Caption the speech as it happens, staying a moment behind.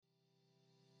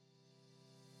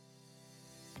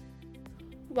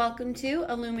Welcome to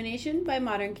Illumination by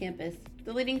Modern Campus,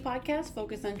 the leading podcast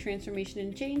focused on transformation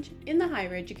and change in the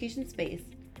higher education space.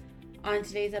 On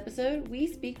today's episode, we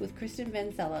speak with Kristen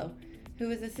Vanselow,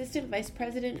 who is Assistant Vice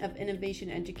President of Innovation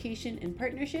Education and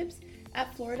Partnerships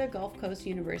at Florida Gulf Coast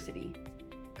University.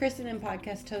 Kristen and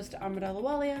podcast host Amrit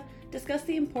Ahluwalia discuss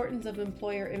the importance of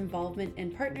employer involvement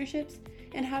and partnerships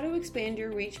and how to expand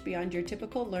your reach beyond your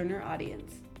typical learner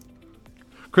audience.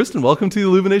 Kristen, welcome to the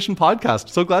Illumination podcast.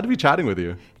 So glad to be chatting with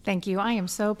you. Thank you. I am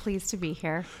so pleased to be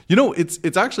here. You know,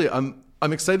 it's actually, I'm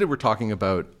excited we're talking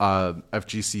about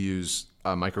FGCU's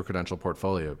microcredential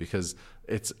portfolio because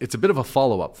it's a bit of a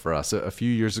follow-up for us. A few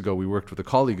years ago, we worked with a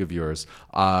colleague of yours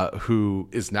who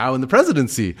is now in the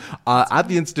presidency at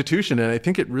the institution. And I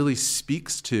think it really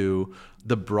speaks to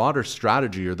the broader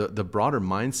strategy or the broader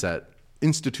mindset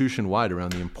institution-wide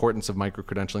around the importance of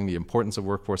microcredentialing, the importance of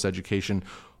workforce education.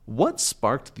 What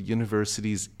sparked the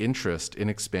university's interest in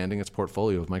expanding its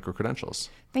portfolio of microcredentials?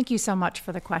 Thank you so much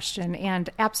for the question and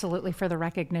absolutely for the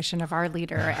recognition of our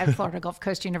leader at Florida Gulf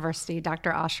Coast University,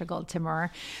 Dr.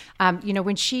 Timur.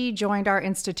 When she joined our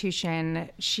institution,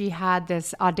 she had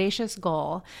this audacious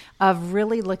goal of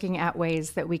really looking at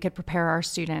ways that we could prepare our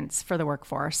students for the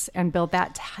workforce and build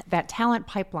that talent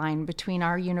pipeline between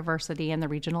our university and the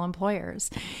regional employers.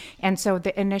 And so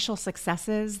the initial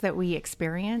successes that we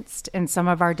experienced in some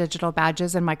of our digital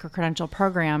badges and microcredential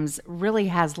programs really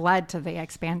has led to the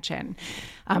expansion.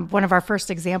 One of our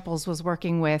first examples was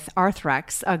working with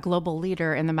Arthrex, a global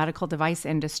leader in the medical device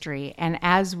industry. And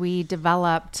as we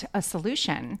developed a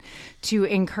solution to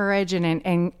encourage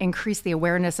and increase the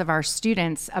awareness of our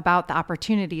students about the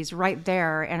opportunities right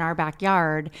there in our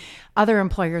backyard, other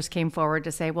employers came forward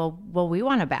to say, well, we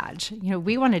want a badge.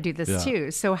 We want to do this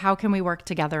too. So how can we work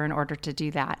together in order to do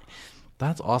that?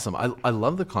 That's awesome. I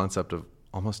love the concept of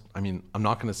I'm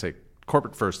not going to say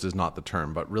corporate first is not the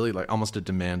term, but really like almost a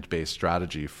demand-based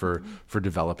strategy for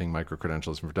developing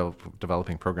microcredentials and for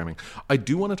developing programming. I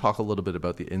do want to talk a little bit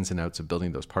about the ins and outs of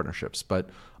building those partnerships, but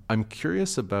I'm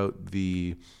curious about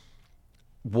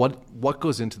what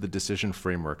goes into the decision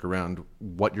framework around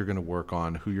what you're going to work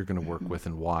on, who you're going to work with,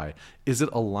 and why. Is it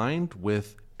aligned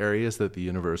with areas that the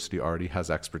university already has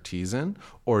expertise in,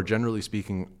 or generally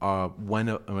speaking, when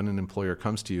an employer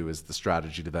comes to you, is the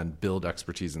strategy to then build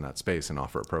expertise in that space and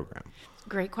offer a program?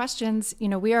 Great questions.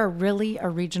 We are really a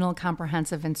regional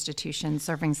comprehensive institution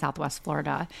serving Southwest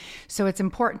Florida. So it's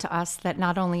important to us that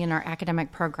not only in our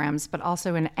academic programs, but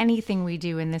also in anything we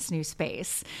do in this new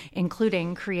space,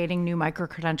 including creating new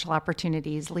microcredential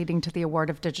opportunities leading to the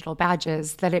award of digital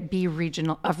badges, that it be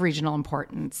of regional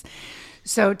importance.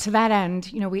 So to that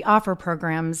end, we offer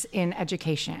programs in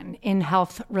education, in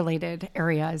health-related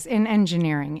areas, in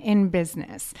engineering, in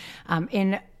business,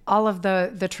 in all of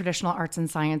the traditional arts and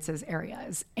sciences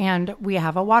areas. And we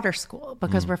have a water school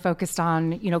because we're focused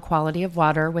on, quality of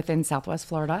water within Southwest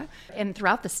Florida and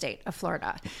throughout the state of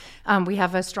Florida. We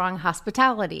have a strong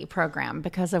hospitality program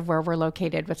because of where we're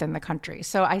located within the country.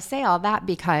 So I say all that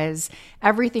because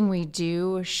everything we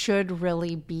do should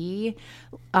really be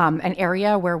an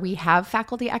area where we have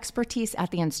faculty expertise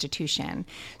at the institution.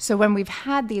 So when we've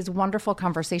had these wonderful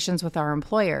conversations with our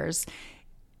employers,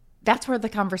 that's where the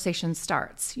conversation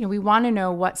starts. We want to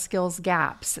know what skills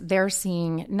gaps they're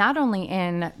seeing, not only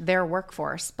in their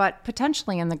workforce, but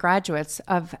potentially in the graduates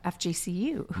of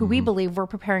FGCU, who we believe we're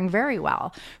preparing very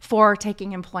well for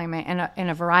taking employment in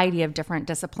a variety of different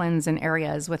disciplines and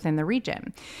areas within the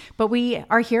region. But we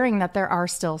are hearing that there are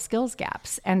still skills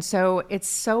gaps. And so it's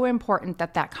so important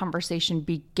that that conversation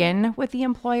begin with the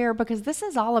employer, because this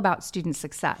is all about student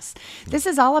success. This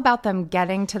is all about them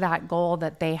getting to that goal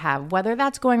that they have, whether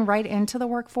that's going right into the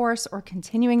workforce or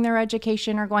continuing their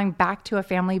education or going back to a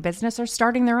family business or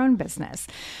starting their own business.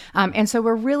 And so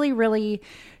we're really, really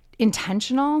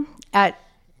intentional at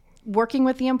working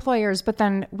with the employers, but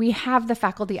then we have the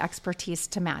faculty expertise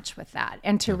to match with that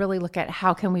and to really look at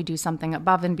how can we do something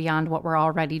above and beyond what we're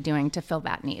already doing to fill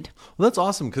that need. Well, that's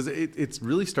awesome, because it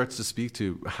really starts to speak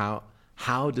to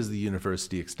how does the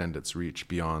university extend its reach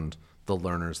beyond the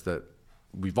learners that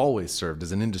we've always served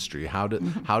as an industry. How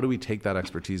do we take that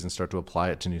expertise and start to apply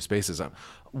it to new spaces?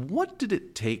 What did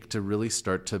it take to really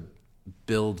start to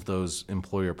build those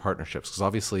employer partnerships? Because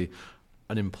obviously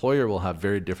an employer will have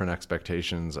very different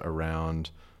expectations around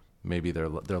maybe their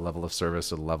level of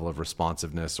service or the level of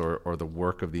responsiveness or the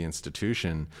work of the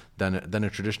institution than a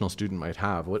traditional student might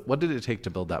have. What did it take to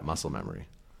build that muscle memory?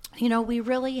 We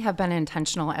really have been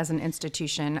intentional as an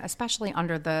institution, especially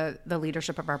under the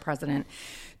leadership of our president,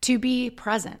 to be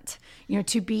present,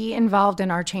 to be involved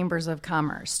in our chambers of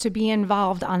commerce, to be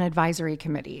involved on advisory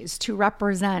committees, to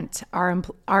represent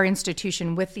our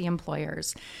institution with the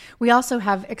employers. We also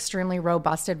have extremely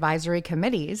robust advisory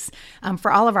committees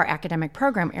for all of our academic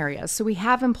program areas. So we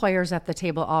have employers at the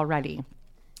table already.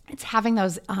 It's having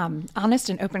those honest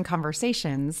and open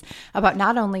conversations about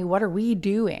not only what are we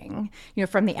doing,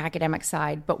 from the academic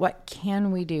side, but what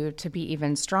can we do to be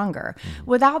even stronger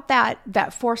without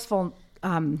that forceful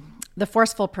the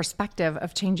forceful perspective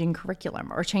of changing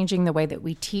curriculum or changing the way that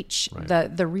we teach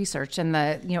the research and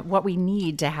what we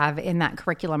need to have in that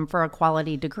curriculum for a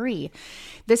quality degree.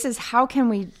 This is how can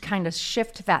we kind of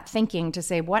shift that thinking to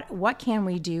say what can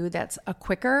we do that's a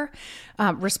quicker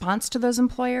response to those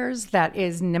employers, that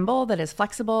is nimble, that is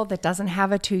flexible, that doesn't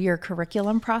have a 2-year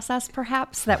curriculum process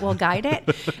perhaps that will guide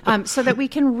it, so that we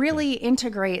can really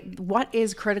integrate what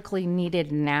is critically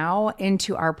needed now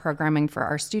into our programming for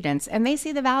our students. And they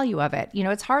see the value of it.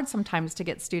 It's hard sometimes to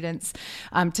get students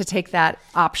to take that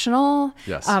optional.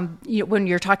 Yes. When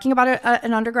you're talking about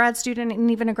an undergrad student and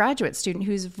even a graduate student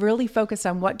who's really focused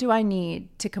on what do I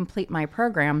need to complete my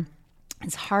program,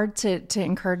 it's hard to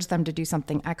encourage them to do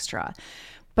something extra.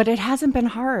 But it hasn't been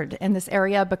hard in this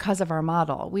area because of our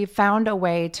model. We've found a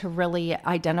way to really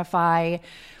identify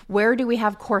where do we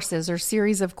have courses or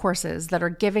series of courses that are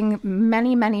giving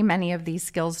many, many, many of these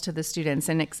skills to the students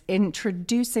and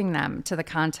introducing them to the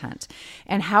content.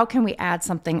 And how can we add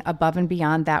something above and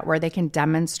beyond that where they can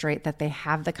demonstrate that they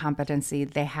have the competency,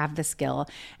 they have the skill.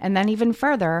 And then even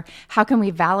further, how can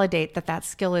we validate that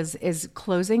skill is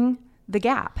closing the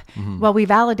gap? Well, we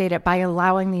validate it by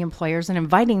allowing the employers and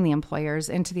inviting the employers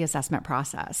into the assessment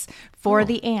process for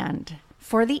the and,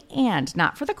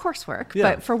 not for the coursework,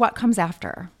 but for what comes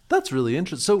after. That's really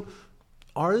interesting. So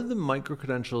are the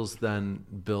microcredentials then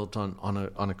built on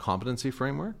a competency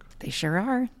framework? They sure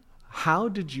are. How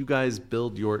did you guys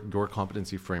build your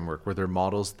competency framework? Were there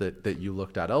models that you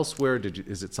looked at elsewhere?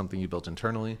 Is it something you built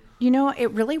internally?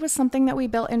 It really was something that we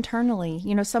built internally.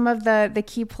 Some of the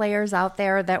key players out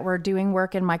there that were doing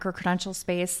work in microcredential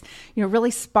space,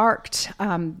 really sparked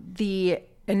the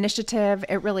initiative.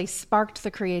 It really sparked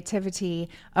the creativity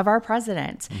of our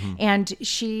president. And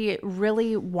she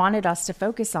really wanted us to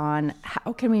focus on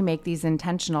how can we make these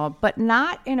intentional, but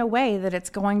not in a way that it's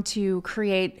going to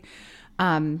create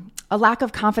a lack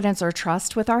of confidence or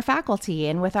trust with our faculty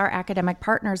and with our academic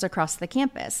partners across the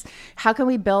campus. How can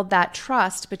we build that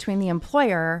trust between the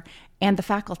employer and the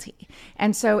faculty?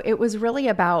 And so it was really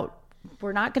about,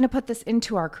 we're not going to put this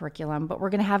into our curriculum, but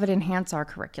we're going to have it enhance our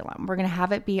curriculum. We're going to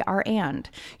have it be our and.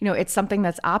 It's something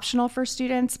that's optional for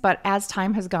students, but as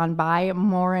time has gone by,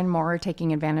 more and more are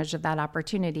taking advantage of that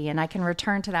opportunity. And I can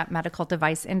return to that medical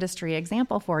device industry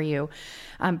example for you.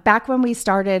 Back when we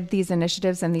started these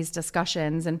initiatives and these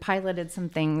discussions and piloted some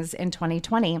things in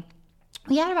 2020,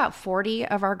 we had about 40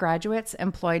 of our graduates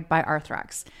employed by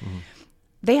Arthrex.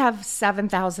 They have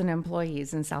 7,000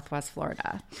 employees in Southwest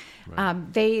Florida.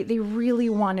 Right. They really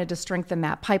wanted to strengthen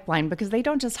that pipeline because they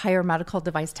don't just hire medical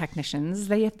device technicians.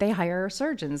 They hire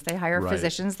surgeons. They hire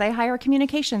physicians. They hire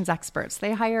communications experts.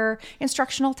 They hire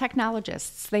instructional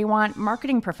technologists. They want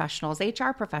marketing professionals,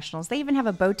 HR professionals. They even have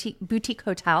a boutique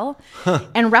hotel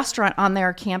and restaurant on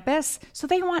their campus. So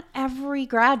they want every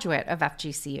graduate of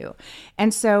FGCU.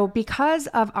 And so because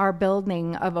of our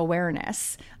building of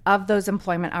awareness of those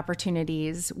employment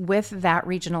opportunities with that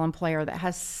regional employer that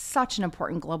has such an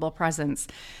important global presence,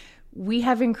 we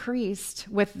have increased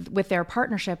with their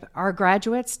partnership our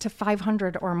graduates to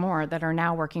 500 or more that are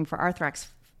now working for Arthrex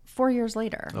 4 years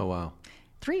later. Oh, wow.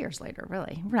 3 years later,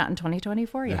 really. We're not in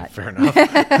 2024 yet. Yeah, fair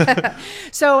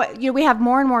enough. So we have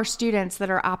more and more students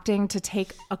that are opting to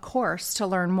take a course to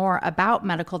learn more about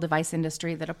medical device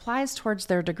industry that applies towards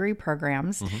their degree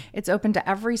programs. It's open to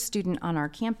every student on our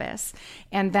campus.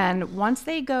 And then once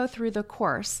they go through the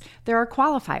course, there are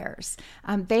qualifiers.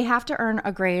 They have to earn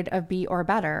a grade of B or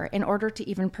better in order to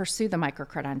even pursue the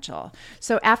microcredential.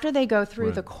 So after they go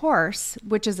through the course,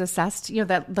 which is assessed,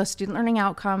 that the student learning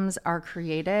outcomes are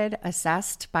created,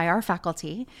 assessed by our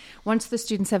faculty. Once the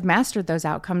students have mastered those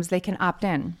outcomes, they can opt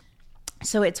in.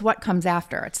 So it's what comes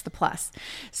after, it's the plus.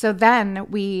 So then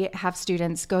we have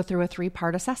students go through a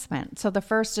 3-part assessment. So the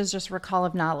first is just recall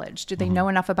of knowledge. Do they know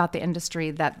enough about the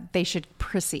industry that they should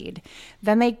proceed?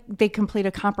 Then they complete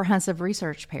a comprehensive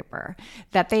research paper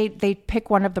that they pick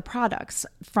one of the products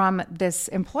from this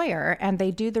employer and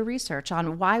they do the research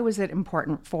on why was it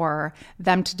important for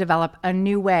them to develop a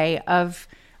new way of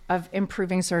of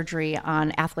improving surgery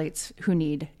on athletes who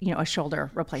need, a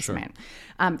shoulder replacement.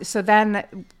 So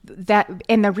then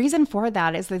and the reason for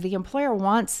that is that the employer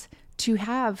wants to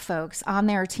have folks on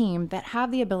their team that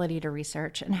have the ability to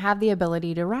research and have the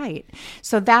ability to write.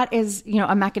 So that is,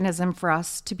 a mechanism for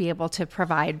us to be able to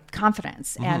provide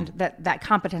confidence and that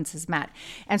competence is met.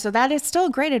 And so that is still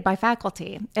graded by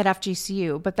faculty at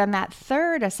FGCU. But then that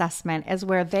third assessment is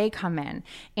where they come in.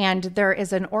 And there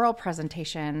is an oral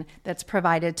presentation that's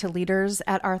provided to leaders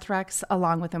at Arthrex,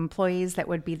 along with employees that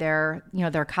would be their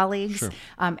colleagues,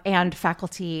 and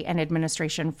faculty and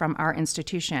administration from our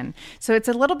institution. So it's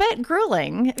a little bit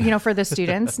grueling, for the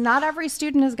students. Not every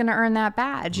student is going to earn that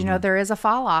badge. There is a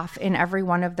fall off in every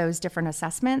one of those different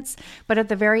assessments. But at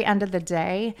the very end of the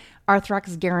day,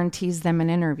 Arthrex guarantees them an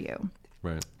interview.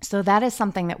 Right. So that is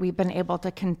something that we've been able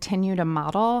to continue to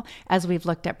model as we've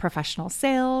looked at professional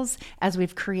sales, as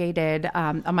we've created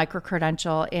a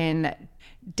micro-credential in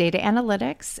data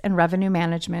analytics and revenue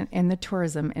management in the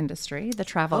tourism industry, the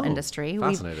travel industry.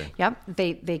 Fascinating.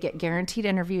 They get guaranteed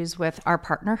interviews with our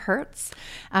partner Hertz.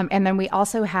 And then we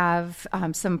also have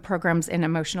some programs in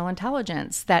emotional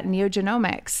intelligence that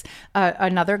Neogenomics,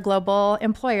 another global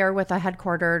employer with a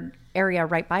headquartered area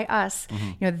right by us,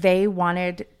 they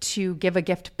wanted to give a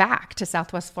gift back to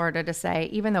Southwest Florida to say,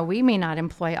 even though we may not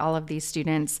employ all of these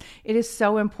students, it is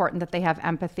so important that they have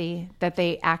empathy, that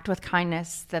they act with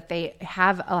kindness, that they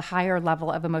have a higher level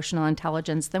of emotional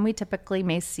intelligence than we typically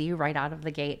may see right out of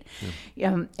the gate.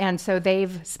 And so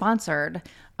they've sponsored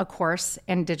a course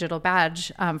and digital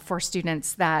badge for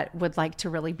students that would like to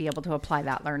really be able to apply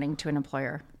that learning to an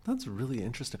employer. That's really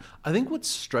interesting. I think what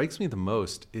strikes me the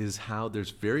most is how there's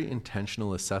very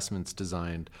intentional assessments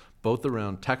designed both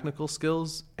around technical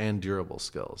skills and durable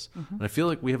skills. And I feel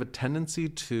like we have a tendency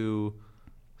to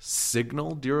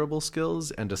signal durable skills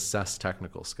and assess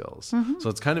technical skills. So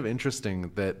it's kind of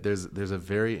interesting that there's a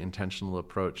very intentional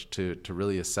approach to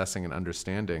really assessing and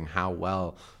understanding how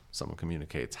well someone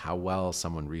communicates, how well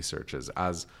someone researches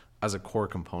as a core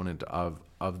component of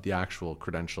the actual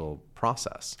credential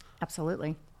process.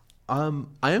 Absolutely.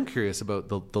 I am curious about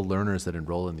the learners that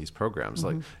enroll in these programs.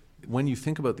 Like, when you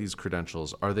think about these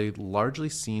credentials, are they largely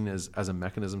seen as a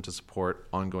mechanism to support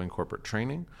ongoing corporate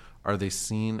training? Are they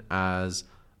seen as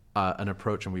an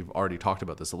approach, and we've already talked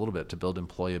about this a little bit, to build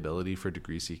employability for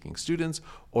degree-seeking students,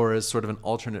 or as sort of an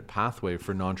alternate pathway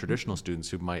for non-traditional students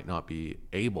who might not be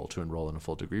able to enroll in a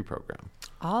full degree program?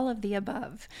 All of the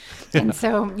above. And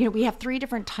so, we have 3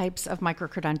 different types of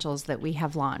micro-credentials that we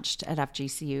have launched at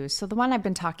FGCU. So the one I've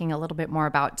been talking a little bit more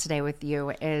about today with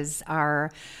you is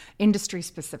our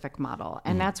industry-specific model.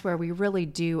 And that's where we really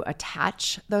do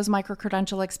attach those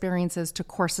micro-credential experiences to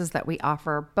courses that we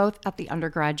offer, both at the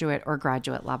undergraduate or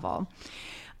graduate level.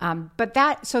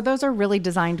 So those are really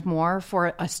designed more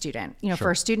for a student,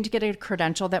 for a student to get a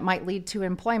credential that might lead to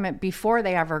employment before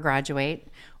they ever graduate,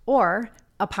 or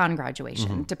upon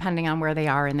graduation, depending on where they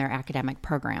are in their academic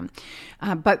program.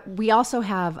 But we also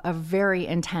have a very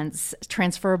intense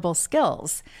transferable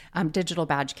skills digital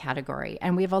badge category.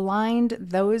 And we've aligned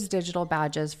those digital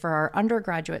badges for our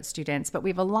undergraduate students, but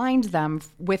we've aligned them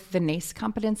with the NACE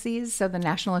competencies, so the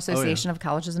National Association of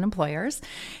Colleges and Employers.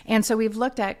 And so we've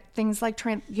looked at things like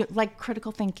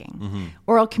critical thinking,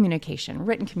 oral communication,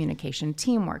 written communication,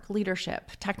 teamwork,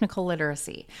 leadership, technical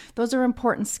literacy. Those are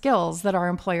important skills that our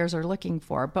employers are looking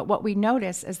for. But what we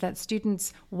notice is that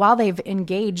students, while they've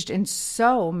engaged in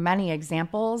so many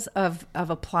examples of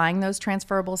applying those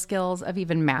transferable skills, of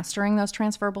even mastering those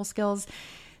transferable skills,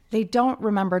 they don't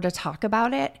remember to talk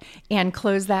about it and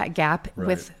close that gap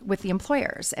with the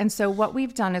employers. And so what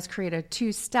we've done is create a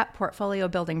 2-step portfolio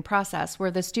building process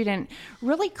where the student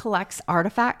really collects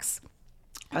artifacts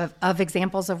of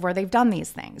examples of where they've done these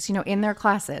things, in their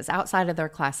classes, outside of their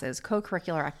classes,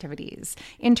 co-curricular activities,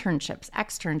 internships,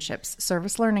 externships,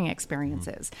 service learning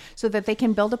experiences, so that they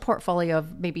can build a portfolio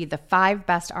of maybe the 5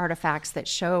 best artifacts that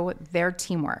show their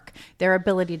teamwork, their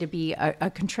ability to be a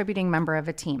contributing member of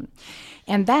a team.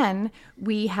 And then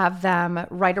we have them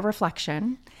write a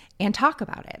reflection and talk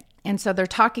about it. And so they're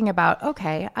talking about,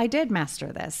 okay, I did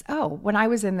master this. Oh, when I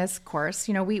was in this course,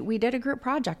 we did a group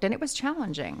project and it was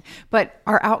challenging. But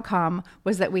our outcome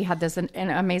was that we had this an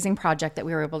amazing project that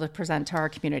we were able to present to our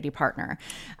community partner.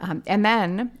 And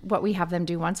then what we have them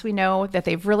do, once we know that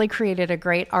they've really created a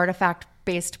great artifact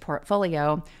mock-based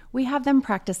portfolio, we have them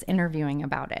practice interviewing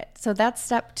about it. So that's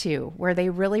step 2, where they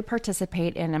really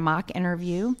participate in a mock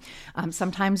interview.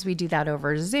 Sometimes we do that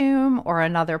over Zoom or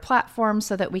another platform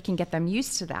so that we can get them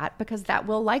used to that, because that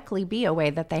will likely be a way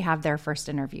that they have their first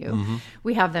interview.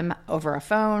 We have them over a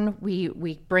phone. We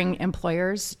bring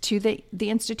employers to the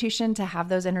institution to have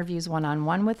those interviews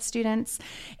one-on-one with students.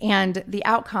 And the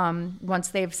outcome, once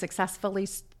they've successfully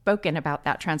spoken about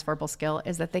that transferable skill,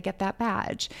 is that they get that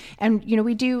badge. And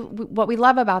what we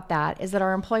love about that is that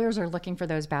our employers are looking for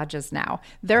those badges now.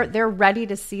 They're ready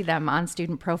to see them on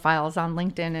student profiles on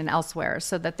LinkedIn and elsewhere,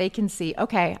 so that they can see,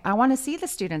 okay, I want to see the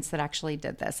students that actually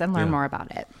did this and learn more about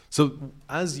it. So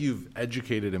as you've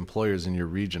educated employers in your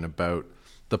region about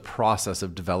the process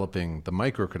of developing the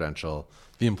microcredential,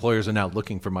 the employers are now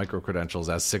looking for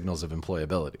microcredentials as signals of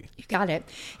employability. You got it.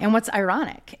 And what's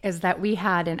ironic is that we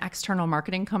had an external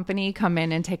marketing company come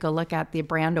in and take a look at the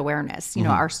brand awareness.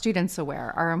 Are students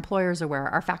aware? Are employers aware?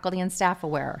 Are faculty and staff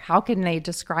aware? How can they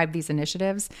describe these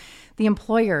initiatives? The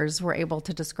employers were able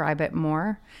to describe it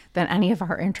more than any of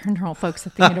our internal folks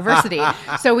at the university.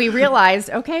 So we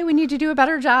realized, okay, we need to do a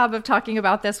better job of talking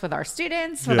about this with our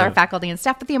students, with our faculty and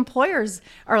staff. But the employers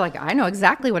are like, I know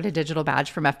exactly what a digital badge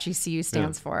from FGCU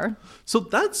stands for. So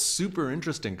that's super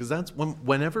interesting, because that's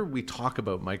whenever we talk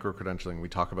about microcredentialing, we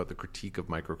talk about the critique of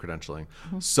microcredentialing.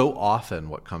 So often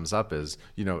what comes up is,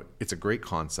 it's a great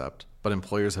concept, but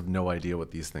employers have no idea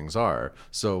what these things are.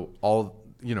 So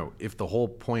if the whole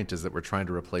point is that we're trying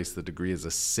to replace the degree as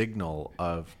a signal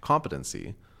of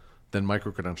competency, then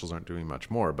microcredentials aren't doing much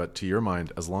more. But to your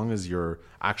mind, as long as you're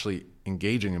actually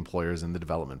engaging employers in the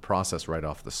development process right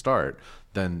off the start,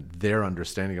 then their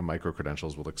understanding of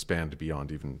microcredentials will expand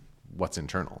beyond even what's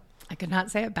internal. I could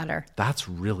not say it better. That's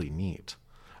really neat.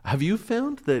 Have you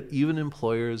found that even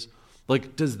employers,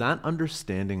 does that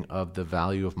understanding of the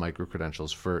value of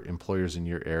microcredentials for employers in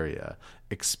your area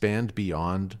expand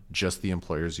beyond just the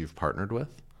employers you've partnered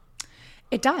with?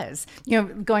 It does.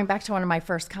 Going back to one of my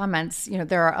first comments,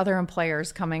 there are other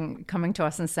employers coming to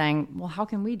us and saying, well, how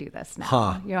can we do this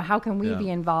now? How can we be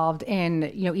involved in,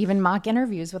 even mock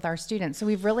interviews with our students? So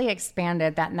we've really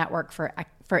expanded that network for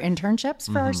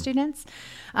internships for our students,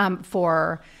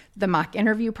 for the mock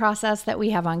interview process that we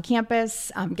have on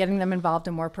campus, getting them involved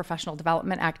in more professional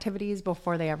development activities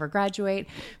before they ever graduate.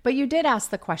 But you did ask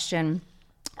the question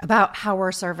about how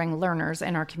we're serving learners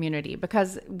in our community,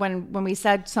 because when we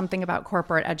said something about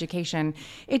corporate education,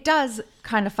 it does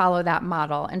kind of follow that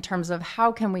model in terms of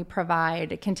how can we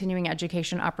provide continuing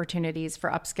education opportunities for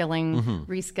upskilling,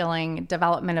 reskilling,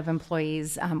 development of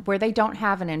employees where they don't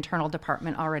have an internal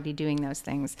department already doing those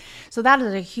things. So that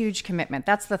is a huge commitment.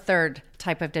 That's the third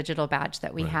type of digital badge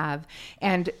that we have.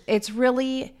 And it's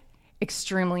really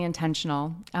extremely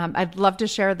intentional. I'd love to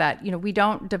share that, we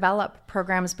don't develop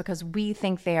programs because we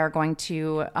think they are going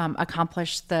to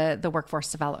accomplish the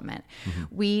workforce development.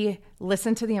 We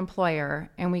listen to the employer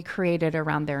and we create it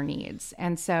around their needs.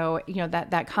 And so,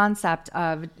 that concept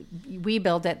of we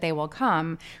build it, they will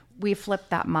come, we flip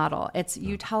that model. It's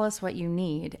you tell us what you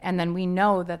need, and then we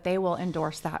know that they will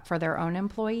endorse that for their own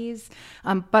employees.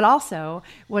 But also,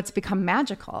 what's become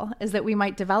magical is that we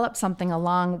might develop something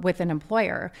along with an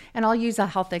employer. And I'll use a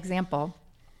health example.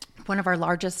 One of our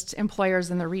largest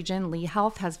employers in the region, Lee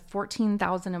Health, has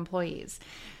 14,000 employees.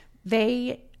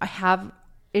 They have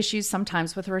issues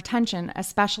sometimes with retention,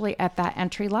 especially at that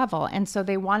entry level. And so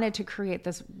they wanted to create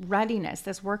this readiness,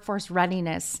 this workforce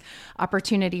readiness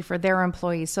opportunity for their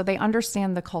employees. So they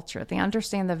understand the culture, they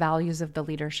understand the values of the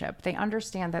leadership, they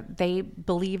understand that they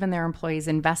believe in their employees,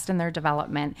 invest in their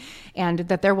development, and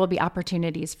that there will be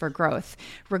opportunities for growth,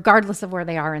 regardless of where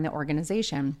they are in the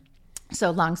organization. So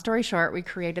long story short, we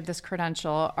created this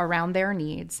credential around their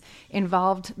needs,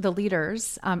 involved the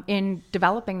leaders in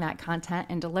developing that content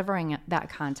and delivering that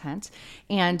content.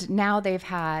 And now they've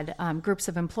had groups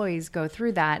of employees go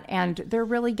through that, and they're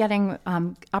really getting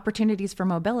opportunities for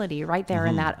mobility right there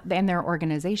in their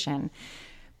organization.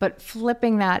 But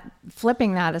flipping that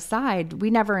aside,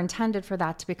 we never intended for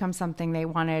that to become something they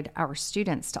wanted our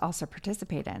students to also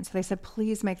participate in. So they said,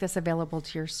 please make this available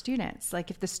to your students. Like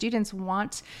if the students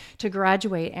want to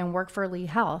graduate and work for Lee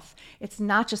Health, it's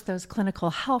not just those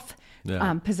clinical health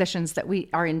positions that we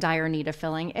are in dire need of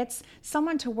filling. It's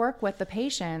someone to work with the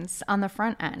patients on the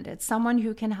front end. It's someone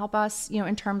who can help us,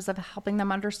 in terms of helping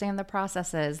them understand the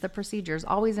processes, the procedures,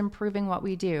 always improving what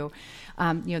we do.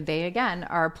 They again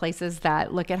are places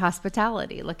that look look at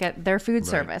hospitality, look at their food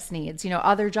service needs,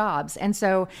 other jobs. And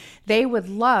so they would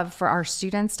love for our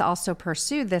students to also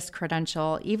pursue this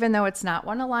credential, even though it's not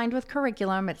one aligned with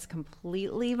curriculum, it's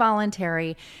completely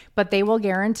voluntary, but they will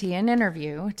guarantee an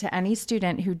interview to any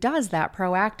student who does that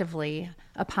proactively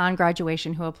upon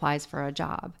graduation who applies for a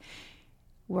job.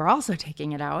 We're also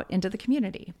taking it out into the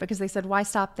community because they said, why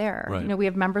stop there? Right. We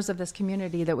have members of this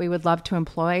community that we would love to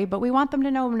employ, but we want them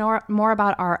to know more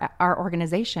about our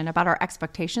organization, about our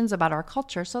expectations, about our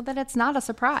culture, so that it's not a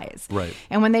surprise. Right.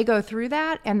 And when they go through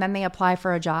that and then they apply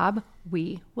for a job,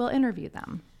 we will interview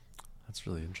them. That's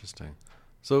really interesting.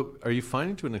 So are you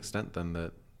finding to an extent then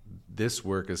that this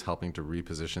work is helping to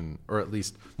reposition, or at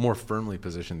least more firmly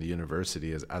position the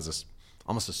university as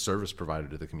almost a service provider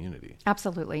to the community?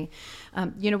 Absolutely.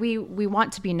 We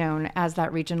want to be known as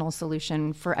that regional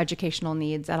solution for educational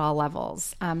needs at all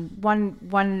levels.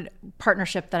 One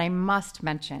partnership that I must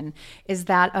mention is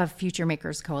that of Future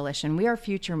Makers Coalition. We are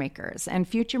Future Makers, and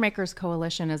Future Makers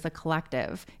Coalition is a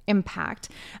collective impact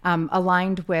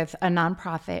aligned with a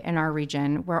nonprofit in our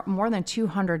region where more than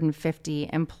 250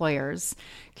 employers,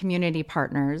 community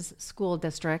partners, school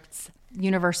districts,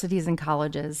 universities and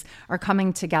colleges are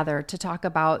coming together to talk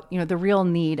about, the real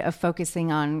need of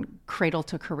focusing on cradle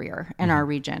to career in our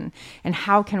region, and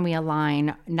how can we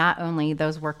align not only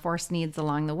those workforce needs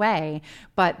along the way,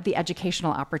 but the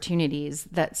educational opportunities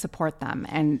that support them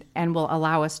and will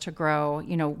allow us to grow,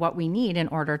 what we need in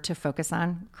order to focus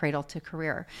on cradle to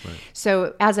career. Right.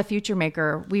 So as a future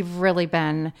maker, we've really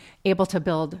been able to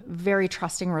build very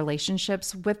trusting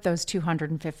relationships with those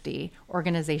 250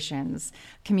 organizations,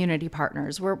 community partners.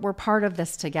 We're part of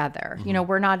this together. Mm-hmm.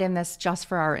 We're not in this just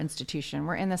for our institution.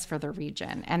 We're in this for the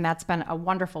region. And that's been a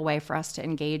wonderful way for us to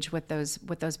engage with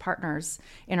those partners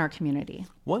in our community.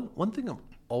 One thing I'm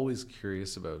always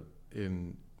curious about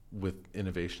with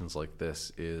innovations like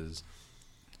this is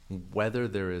whether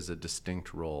there is a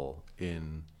distinct role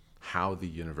in how the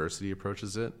university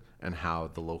approaches it and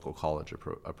how the local college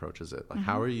approaches it. Like, mm-hmm.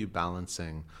 How are you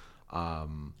balancing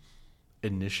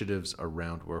initiatives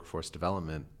around workforce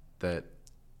development that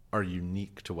are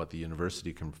unique to what the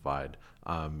university can provide,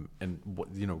 and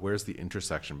where's the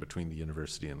intersection between the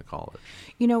university and the college?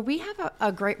 We have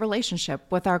a great relationship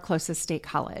with our closest state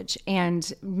college,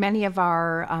 and many of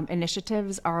our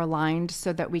initiatives are aligned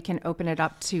so that we can open it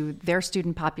up to their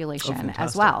student population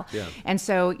as well. Yeah. And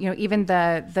so, even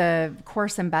the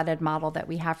course embedded model that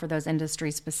we have for those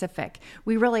industry specific,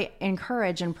 we really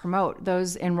encourage and promote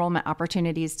those enrollment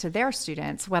opportunities to their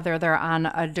students, whether they're on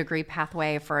a degree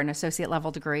pathway for an associate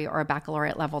level degree or a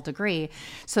baccalaureate level degree,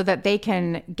 so that they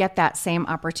can get that same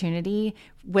opportunity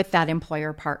with that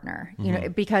employer partner.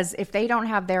 Mm-hmm. Because if they don't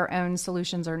have their own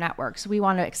solutions or networks, we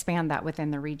want to expand that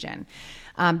within the region.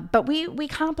 But we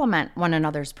complement one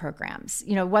another's programs.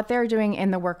 What they're doing in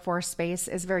the workforce space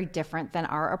is very different than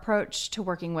our approach to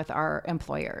working with our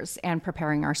employers and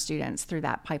preparing our students through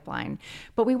that pipeline.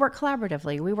 But we work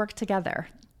collaboratively. We work together.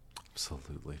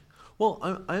 Absolutely.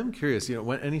 Well, I am curious.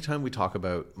 Anytime we talk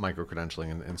about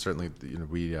microcredentialing, and certainly,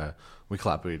 we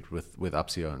collaborated with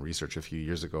Upsio and research a few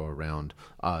years ago around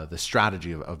the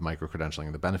strategy of microcredentialing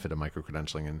and the benefit of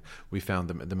microcredentialing, and we found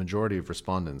that the majority of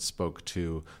respondents spoke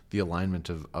to the alignment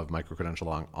of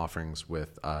microcredential offerings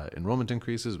with enrollment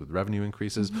increases, with revenue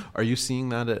increases. Mm-hmm. Are you seeing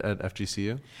that at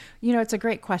FGCU? It's a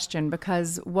great question,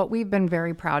 because what we've been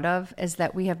very proud of is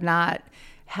that we have not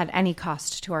had any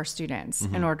cost to our students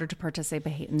mm-hmm. in order to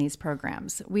participate in these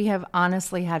programs. We have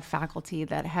honestly had faculty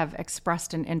that have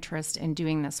expressed an interest in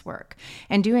doing this work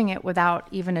and doing it without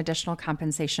even additional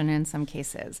compensation in some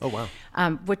cases. Oh, wow.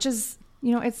 Which is,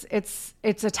 it's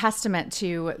a testament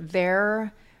to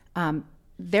their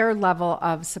level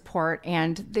of support,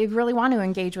 and they really want to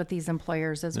engage with these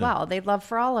employers as well. They'd love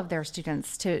for all of their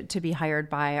students to be hired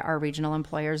by our regional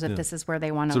employers if this is where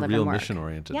they want to live and work. It's a real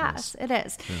mission-oriented. Yes, it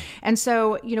is. Yeah. And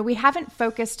so, we haven't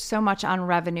focused so much on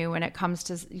revenue when it comes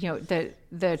to,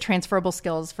 the transferable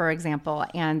skills, for example,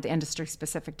 and the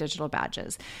industry-specific digital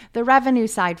badges. The revenue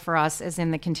side for us is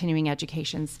in the continuing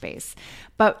education space.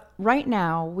 But right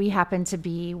now, we happen to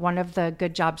be one of the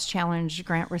Good Jobs Challenge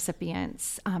grant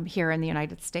recipients here in the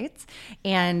United States,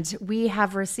 and we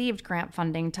have received grant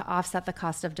funding to offset the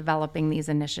cost of developing these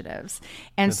initiatives.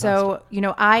 And Fantastic. So,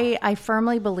 I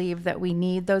firmly believe that we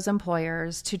need those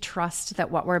employers to trust that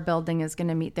what we're building is going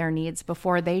to meet their needs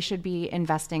before they should be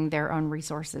investing their own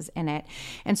resources in it.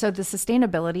 And so the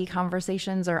sustainability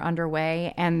conversations are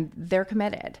underway, and they're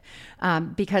committed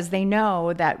because they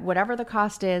know that whatever the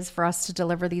cost is for us to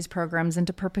deliver these programs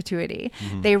into perpetuity,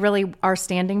 they really are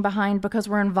standing behind because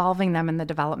we're involving them in the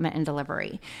development and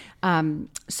delivery.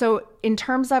 So in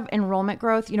terms of enrollment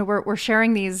growth, we're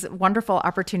sharing these wonderful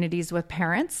opportunities with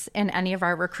parents in any of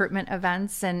our recruitment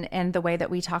events, and the way that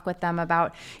we talk with them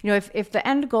about, if the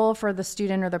end goal for the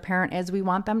student or the parent is we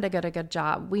want them to get a good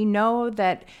job, we know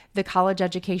that the college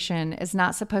education is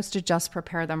not supposed to just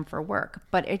prepare them for work,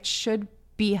 but it should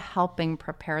be helping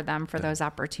prepare them for those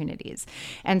opportunities.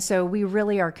 And so we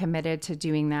really are committed to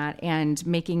doing that and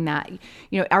making that,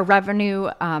 our revenue,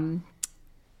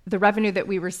 the revenue that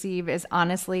we receive is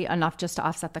honestly enough just to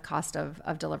offset the cost of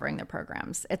delivering the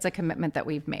programs. It's a commitment that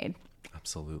we've made.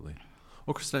 Absolutely.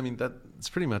 Well, Kristen, I mean, that's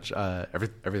pretty much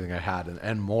everything I had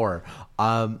and more.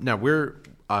 Now we're,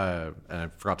 and I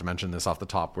forgot to mention this off the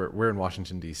top, we're in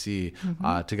Washington, D.C.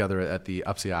 Together at the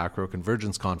UPSIA Acro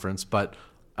Convergence Conference, but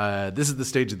this is the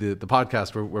stage of the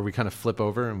podcast where we kind of flip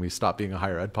over and we stop being a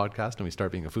higher ed podcast and we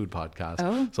start being a food podcast.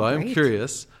 Oh, so I am great.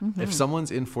 Curious, if someone's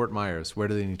in Fort Myers, where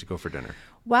do they need to go for dinner?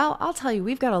 Well, I'll tell you,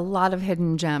 we've got a lot of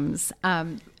hidden gems.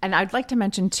 And I'd like to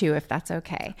mention two, if that's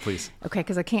okay. Please. Okay,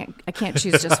 because I can't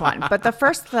choose just one. But the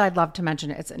first that I'd love to mention,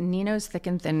 it's Nino's Thick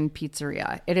and Thin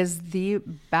Pizzeria. It is the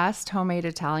best homemade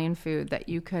Italian food that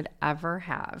you could ever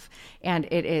have. And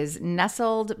it is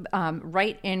nestled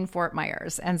right in Fort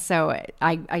Myers. And so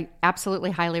I absolutely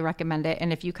highly recommend it.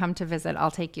 And if you come to visit, I'll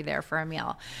take you there for a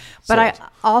meal. But I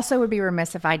also would be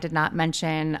remiss if I did not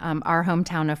mention our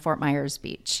hometown of Fort Myers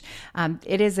Beach.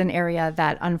 It is an area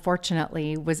that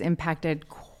unfortunately was impacted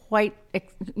quite,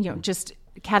 just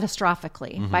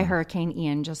catastrophically by Hurricane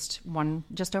Ian just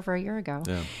over a year ago.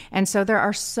 Yeah. And so there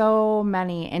are so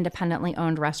many independently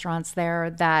owned restaurants there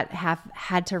that have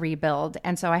had to rebuild.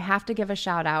 And so I have to give a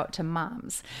shout out to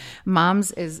Mom's.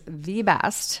 Mom's is the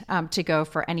best to go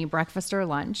for any breakfast or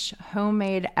lunch,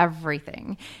 homemade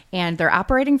everything. And they're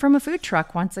operating from a food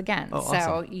truck once again. Oh, awesome.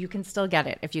 So you can still get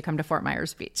it if you come to Fort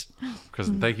Myers Beach.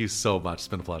 Kristen, thank you so much. It's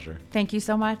been a pleasure. Thank you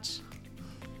so much.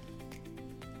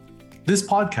 This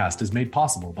podcast is made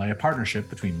possible by a partnership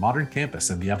between Modern Campus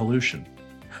and The Evolution.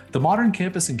 The Modern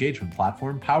Campus Engagement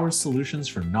Platform powers solutions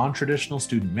for non-traditional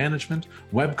student management,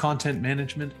 web content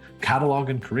management, catalog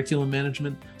and curriculum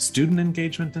management, student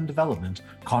engagement and development,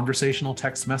 conversational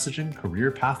text messaging,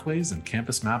 career pathways, and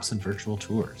campus maps and virtual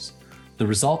tours. The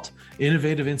result,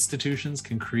 innovative institutions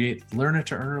can create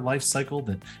learner-to-earner life cycle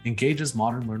that engages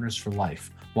modern learners for life,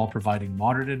 while providing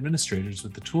modern administrators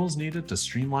with the tools needed to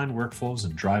streamline workflows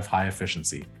and drive high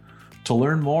efficiency. To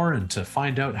learn more and to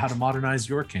find out how to modernize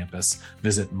your campus,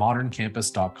 visit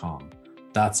moderncampus.com.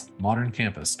 That's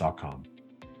moderncampus.com.